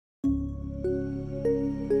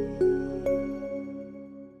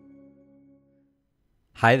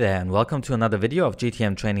Hi there and welcome to another video of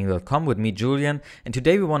gtmtraining.com with me, Julian, and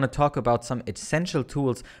today we want to talk about some essential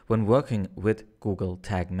tools when working with Google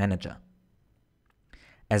Tag Manager.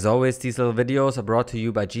 As always, these little videos are brought to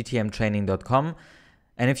you by gtmtraining.com,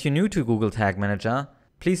 and if you're new to Google Tag Manager,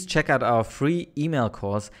 please check out our free email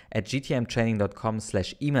course at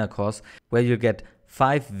gtmtraining.com/email course, where you'll get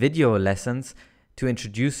 5 video lessons to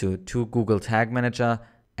introduce you to Google Tag Manager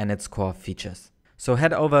and its core features. So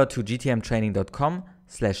head over to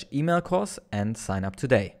gtmtraining.com/email course and sign up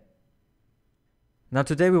today. Now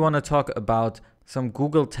today we want to talk about some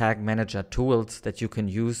Google Tag Manager tools that you can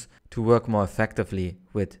use to work more effectively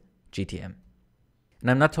with GTM.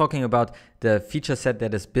 And I'm not talking about the feature set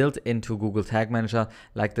that is built into Google Tag Manager,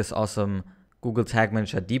 like this awesome Google Tag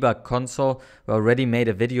Manager Debug Console. We already made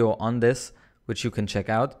a video on this, which you can check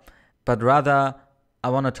out. But rather, I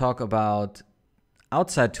want to talk about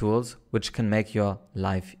outside tools which can make your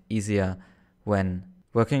life easier when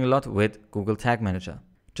working a lot with Google Tag Manager,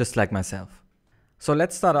 just like myself. So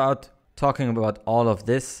let's start out talking about all of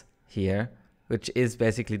this here, which is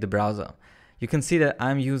basically the browser. You can see that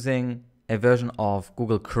I'm using a version of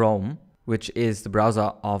Google Chrome, which is the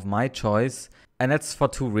browser of my choice, and that's for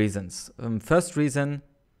 2 reasons. First reason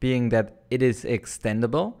being that it is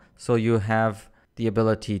extendable, so you have the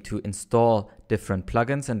ability to install different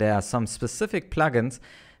plugins, and there are some specific plugins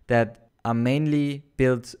that are mainly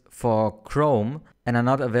built for Chrome and are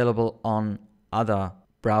not available on other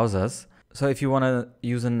browsers. So if you want to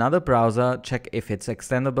use another browser, check if it's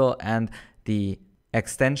extendable and the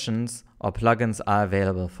extensions or plugins are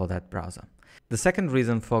available for that browser. The second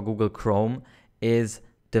reason for Google Chrome is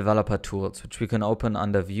developer tools, which we can open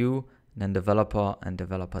under View, and then Developer and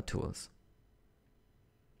Developer Tools.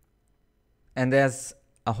 And there's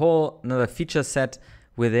a whole another feature set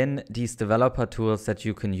within these developer tools that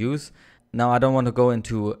you can use. Now, I don't want to go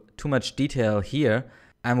into too much detail here.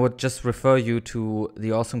 I would just refer you to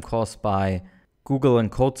the awesome course by Google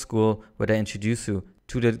and Code School, where they introduce you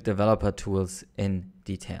to the developer tools in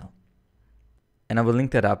detail. And I will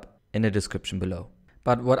link that up in the description below.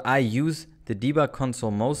 But what I use the Debug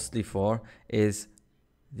Console mostly for is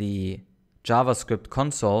the JavaScript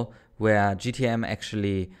console, where GTM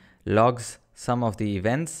actually logs some of the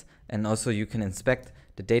events, and also you can inspect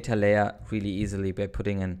the data layer really easily by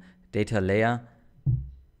putting in data layer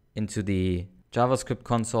into the JavaScript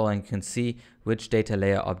console, and you can see which data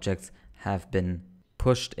layer objects have been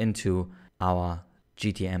pushed into our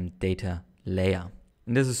GTM data layer.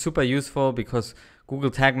 And this is super useful because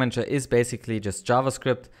Google Tag Manager is basically just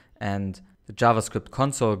JavaScript, and the JavaScript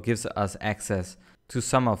console gives us access to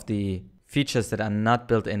some of the features that are not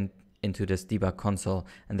built into this debug console,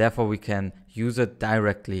 and therefore we can use it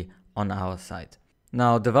directly on our site.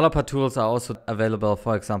 Now, developer tools are also available,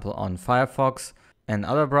 for example, on Firefox and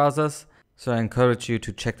other browsers, so I encourage you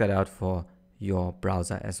to check that out for your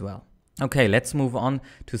browser as well. Okay, let's move on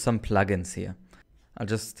to some plugins here. I'll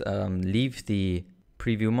just leave the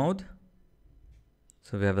preview mode,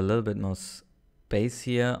 so we have a little bit more space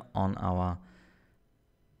here on our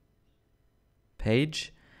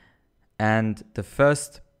page. And the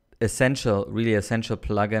first really essential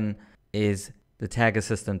plugin is the Tag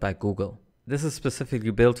Assistant by Google. This is specifically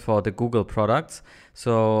built for the Google products,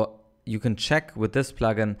 so you can check with this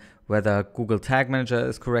plugin whether Google Tag Manager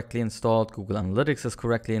is correctly installed, Google Analytics is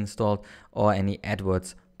correctly installed, or any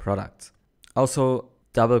AdWords products. Also,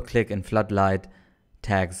 double-click and floodlight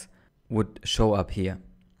tags would show up here.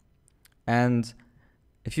 And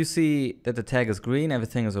if you see that the tag is green,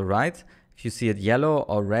 everything is all right. If you see it yellow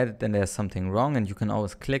or red, then there's something wrong, and you can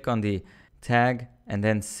always click on the tag and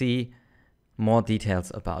then see more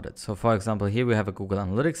details about it. So for example, here we have a Google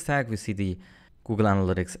Analytics tag. We see the Google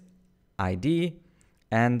Analytics ID,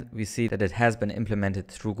 and we see that it has been implemented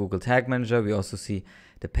through Google Tag Manager. We also see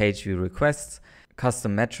the page view requests,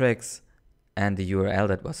 custom metrics, and the URL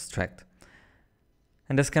that was tracked.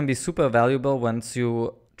 And this can be super valuable once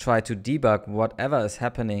you try to debug whatever is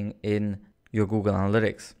happening in your Google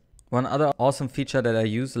Analytics. One other awesome feature that I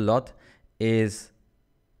use a lot is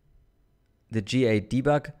the GA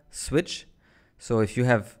Debug Switch. So if you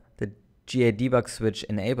have the GA Debug Switch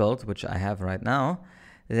enabled, which I have right now,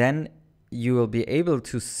 then you will be able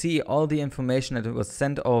to see all the information that was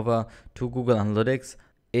sent over to Google Analytics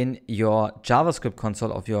in your JavaScript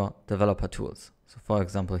console of your developer tools. So for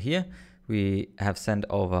example, here we have sent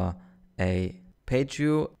over a page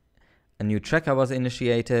view, a new tracker was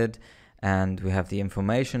initiated, and we have the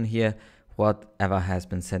information here, whatever has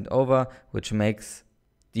been sent over, which makes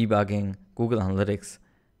debugging Google Analytics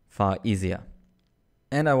far easier.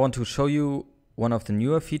 And I want to show you one of the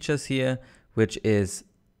newer features here, which is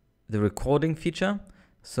the recording feature.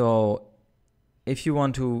 So if you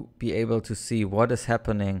want to be able to see what is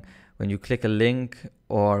happening when you click a link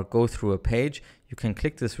or go through a page, you can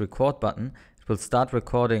click this record button. It will start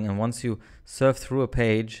recording, and once you surf through a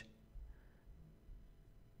page,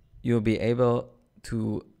 you'll be able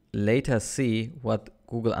to later see what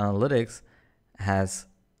Google Analytics has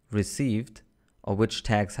received or which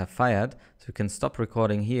tags have fired. So we can stop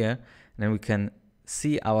recording here, and then we can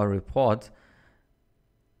see our report.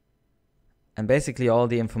 And basically all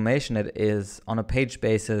the information that is on a page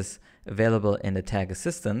basis available in the Tag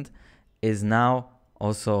Assistant is now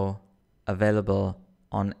also available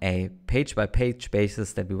on a page-by-page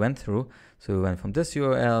basis that we went through. So we went from this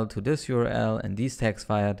URL to this URL and these tags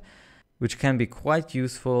fired, which can be quite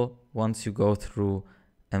useful once you go through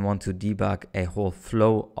and want to debug a whole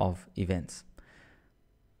flow of events.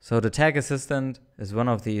 So the Tag Assistant is one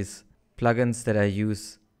of these plugins that I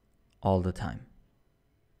use all the time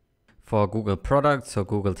for Google products, so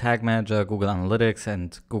Google Tag Manager, Google Analytics,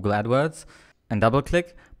 and Google AdWords, and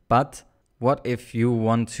DoubleClick. But what if you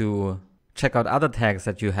want to check out other tags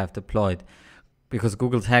that you have deployed? Because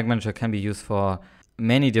Google Tag Manager can be used for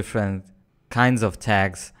many different kinds of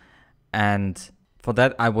tags, and for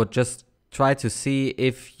that I would just try to see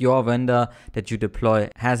if your vendor that you deploy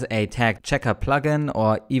has a tag checker plugin,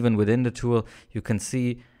 or even within the tool you can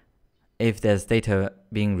see if there's data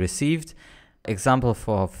being received. Example,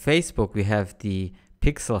 for Facebook, we have the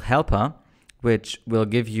Pixel Helper, which will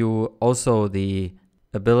give you also the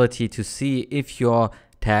ability to see if your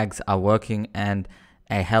tags are working and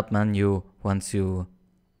a help menu once you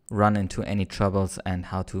run into any troubles and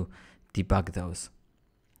how to debug those.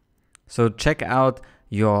 So check out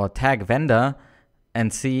your tag vendor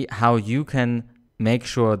and see how you can make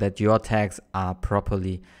sure that your tags are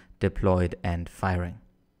properly deployed and firing.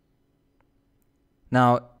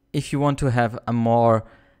 Now, if you want to have a more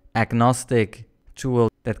agnostic tool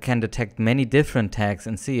that can detect many different tags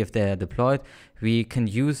and see if they are deployed, we can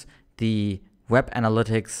use the Web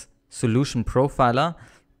Analytics Solution Profiler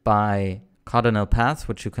by Cardinal Paths,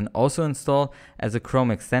 which you can also install as a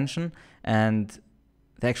Chrome extension. And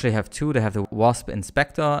they actually have two. They have the Wasp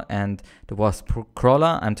Inspector and the Wasp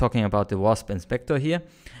Crawler. I'm talking about the Wasp Inspector here.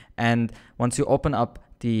 And once you open up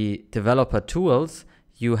the developer tools,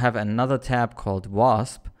 you have another tab called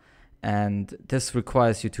Wasp. And this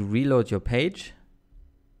requires you to reload your page.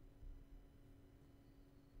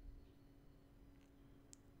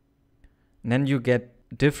 And then you get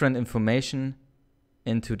different information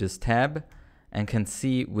into this tab and can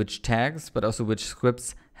see which tags, but also which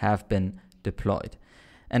scripts have been deployed.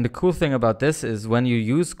 And the cool thing about this is when you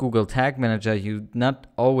use Google Tag Manager, you not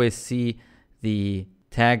always see the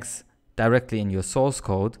tags directly in your source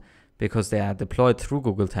code because they are deployed through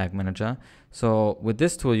Google Tag Manager. So with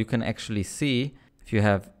this tool, you can actually see, if you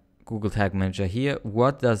have Google Tag Manager here,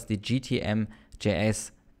 what does the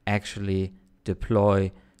GTM.js actually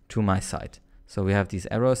deploy to my site. So we have these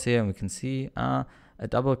arrows here, and we can see a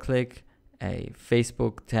double click, a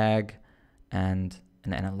Facebook tag, and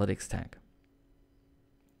an analytics tag.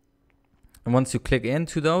 And once you click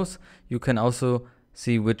into those, you can also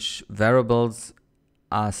see which variables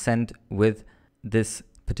are sent with this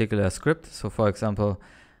particular script. So for example,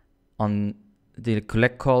 on the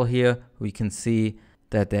collect call here, we can see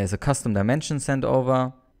that there's a custom dimension sent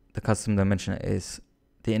over. The custom dimension is,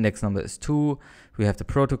 the index number is 2. We have the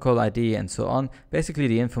protocol ID and so on. Basically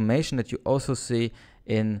the information that you also see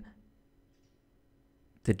in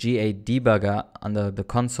the GA debugger under the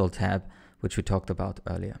console tab, which we talked about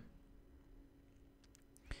earlier.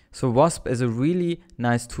 So Wasp is a really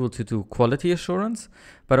nice tool to do quality assurance,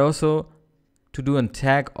 but also to do a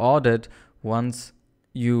tag audit once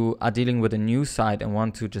you are dealing with a new site and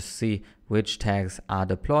want to just see which tags are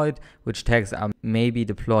deployed, which tags are maybe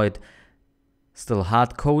deployed still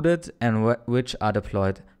hard-coded, and which are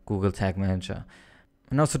deployed Google Tag Manager.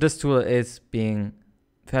 And also this tool is being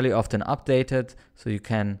fairly often updated, so you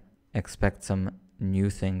can expect some new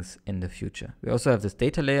things in the future. We also have this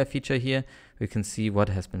data layer feature here. We can see what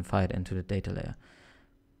has been fired into the data layer.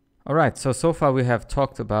 All right, so far we have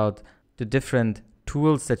talked about the different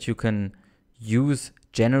tools that you can use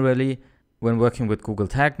generally when working with Google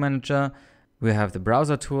Tag Manager. We have the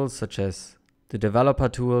browser tools such as the developer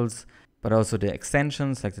tools, but also the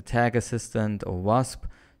extensions like the Tag Assistant or Wasp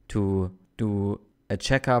to do a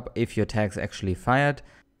checkup if your tag's actually fired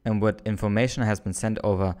and what information has been sent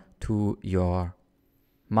over to your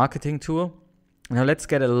marketing tool. Now let's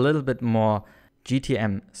get a little bit more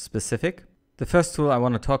GTM specific. The first tool I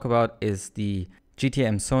want to talk about is the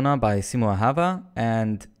Gtm Sona by Simo Ahava,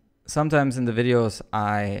 and sometimes in the videos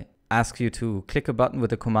I ask you to click a button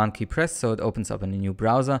with the command key pressed so it opens up in a new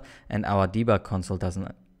browser and our debug console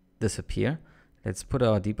doesn't disappear. Let's put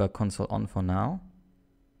our debug console on for now,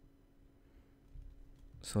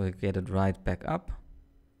 so we get it right back up.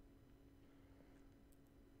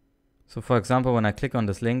 So for example, when I click on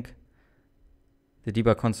this link, the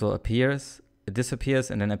debug console appears, it disappears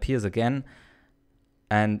and then appears again,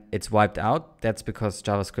 and it's wiped out. That's because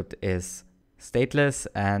JavaScript is stateless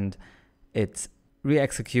and it's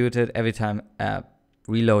re-executed every time a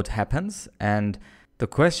reload happens. And the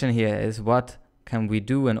question here is, what can we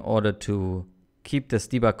do in order to keep this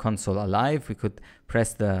debug console alive? We could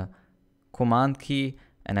press the command key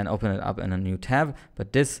and then open it up in a new tab.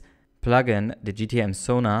 But this plugin, the Gtm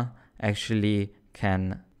Sona, actually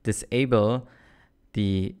can disable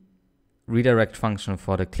the redirect function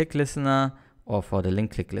for the click listener or for the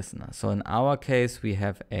link click listener. So in our case, we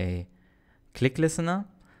have a click listener.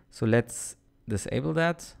 So let's disable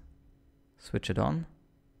that, switch it on.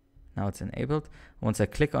 Now it's enabled. Once I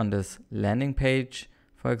click on this landing page,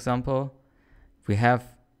 for example, we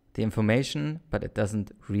have the information, but it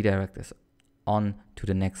doesn't redirect us on to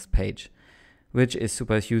the next page, which is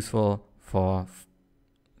super useful for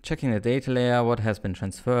checking the data layer, what has been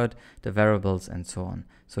transferred, the variables, and so on.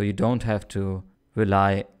 So you don't have to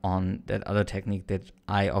rely on that other technique that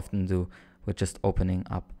I often do with just opening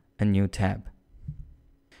up a new tab.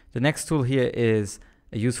 The next tool here is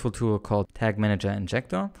a useful tool called Tag Manager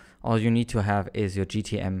Injector. All you need to have is your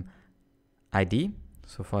GTM ID.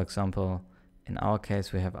 So for example, in our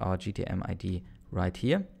case, we have our GTM ID right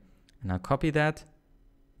here. And I'll copy that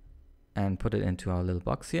and put it into our little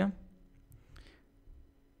box here.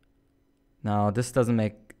 Now this doesn't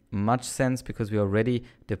make much sense because we already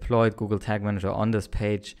deployed Google Tag Manager on this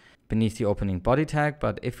page beneath the opening body tag.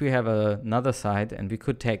 But if we have another site, and we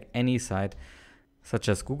could tag any site such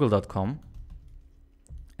as google.com,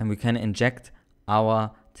 and we can inject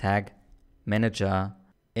our tag manager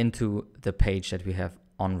into the page that we have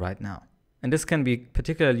on right now. And this can be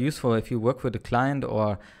particularly useful if you work with a client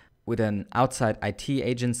or with an outside IT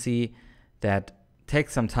agency that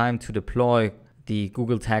takes some time to deploy the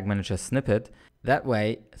Google Tag Manager snippet. That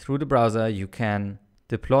way, through the browser, you can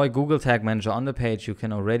deploy Google Tag Manager on the page. You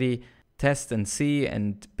can already test and see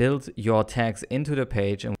and build your tags into the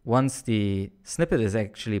page. And once the snippet is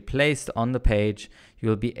actually placed on the page,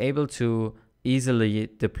 you'll be able to easily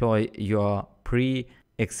deploy your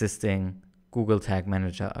pre-existing Google Tag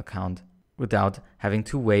Manager account without having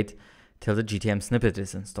to wait till the GTM snippet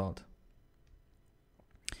is installed.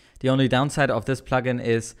 The only downside of this plugin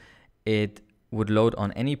is it would load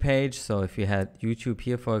on any page. So if you had YouTube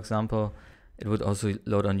here, for example, it would also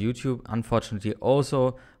load on YouTube. Unfortunately,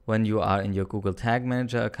 also when you are in your Google Tag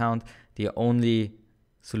Manager account, the only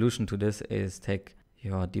solution to this is take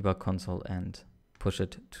your debug console and push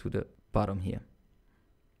it to the bottom here.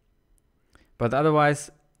 But otherwise,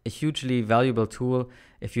 a hugely valuable tool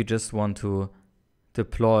if you just want to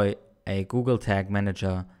deploy a Google Tag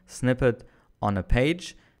Manager snippet on a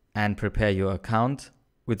page and prepare your account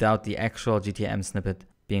without the actual GTM snippet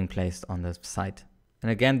being placed on the site. And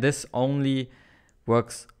again, this only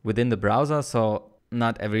works within the browser, so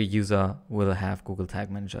not every user will have Google Tag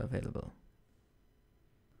Manager available.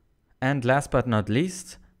 And last but not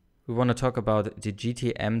least, we want to talk about the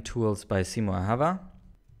Gtm Tools by Simo Ahava.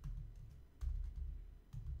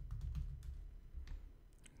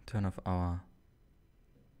 Turn off our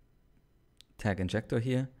tag injector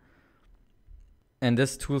here. And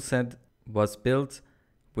this toolset was built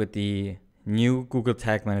with the new Google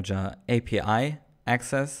Tag Manager API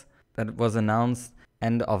access that was announced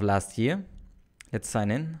end of last year. Let's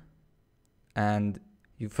sign in. And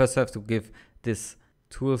you first have to give this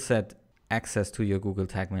toolset access to your Google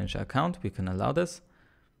Tag Manager account. We can allow this.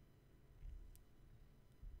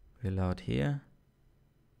 We allow it here.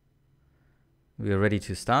 We are ready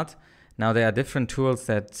to start. Now there are different tools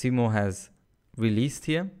that Simo has released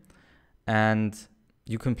here, and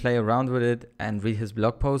you can play around with it and read his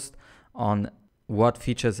blog post on what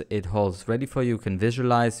features it holds ready for you. You can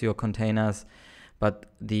visualize your containers,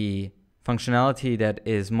 but the functionality that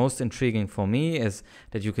is most intriguing for me is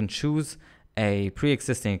that you can choose a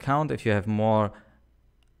pre-existing account if you have more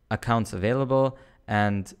accounts available,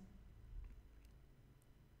 and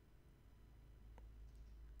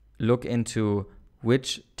look into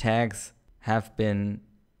which tags have been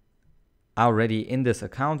already in this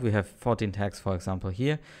account. We have 14 tags, for example,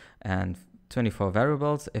 here, and 24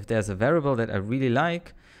 variables. If there's a variable that I really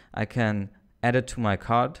like, I can add it to my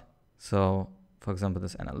card. So, for example,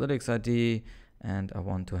 this analytics ID, and I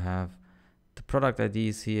want to have the product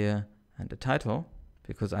IDs here and the title,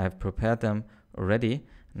 because I have prepared them already,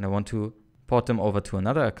 and I want to port them over to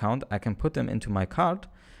another account. I can put them into my cart,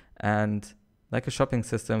 and like a shopping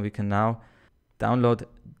system, we can now download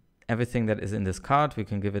everything that is in this card, we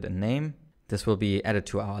can give it a name. This will be added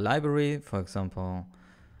to our library, for example,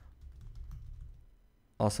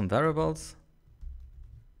 awesome variables.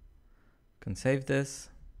 You can save this.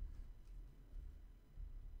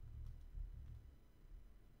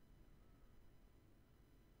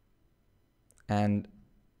 And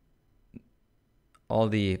all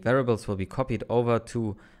the variables will be copied over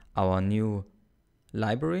to our new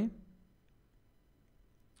library.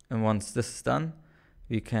 And once this is done,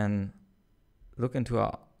 we can look into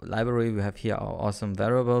our library. We have here our awesome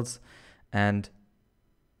variables, and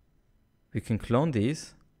we can clone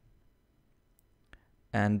these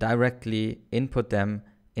and directly input them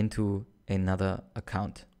into another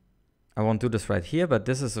account. I won't do this right here, but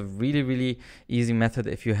this is a really, really easy method.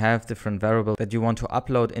 If you have different variables that you want to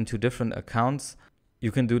upload into different accounts,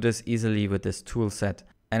 you can do this easily with this tool set.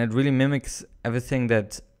 And it really mimics everything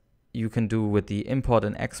that you can do with the import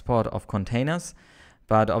and export of containers.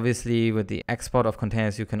 But obviously with the export of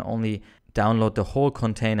containers, you can only download the whole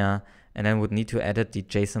container and then would need to edit the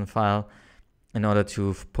JSON file in order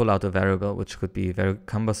to pull out a variable, which could be very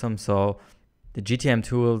cumbersome. So the Gtm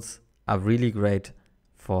tools are really great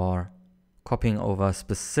for copying over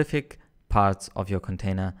specific parts of your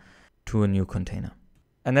container to a new container.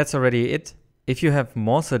 And that's already it. If you have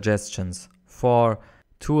more suggestions for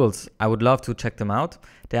tools, I would love to check them out.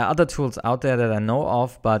 There are other tools out there that I know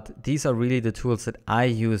of, but these are really the tools that I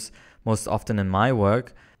use most often in my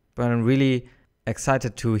work. But I'm really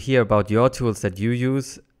excited to hear about your tools that you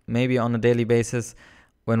use, maybe on a daily basis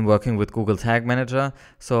when working with Google Tag Manager.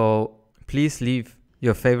 So please leave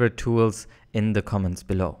your favorite tools in the comments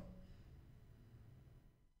below.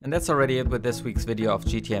 And that's already it with this week's video of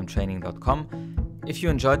gtmtraining.com. If you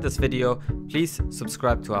enjoyed this video, please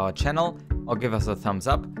subscribe to our channel or give us a thumbs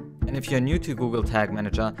up. And if you're new to Google Tag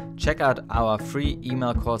Manager, check out our free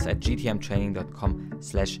email course at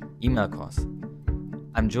gtmtraining.com/email course.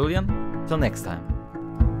 I'm Julian. Till next time.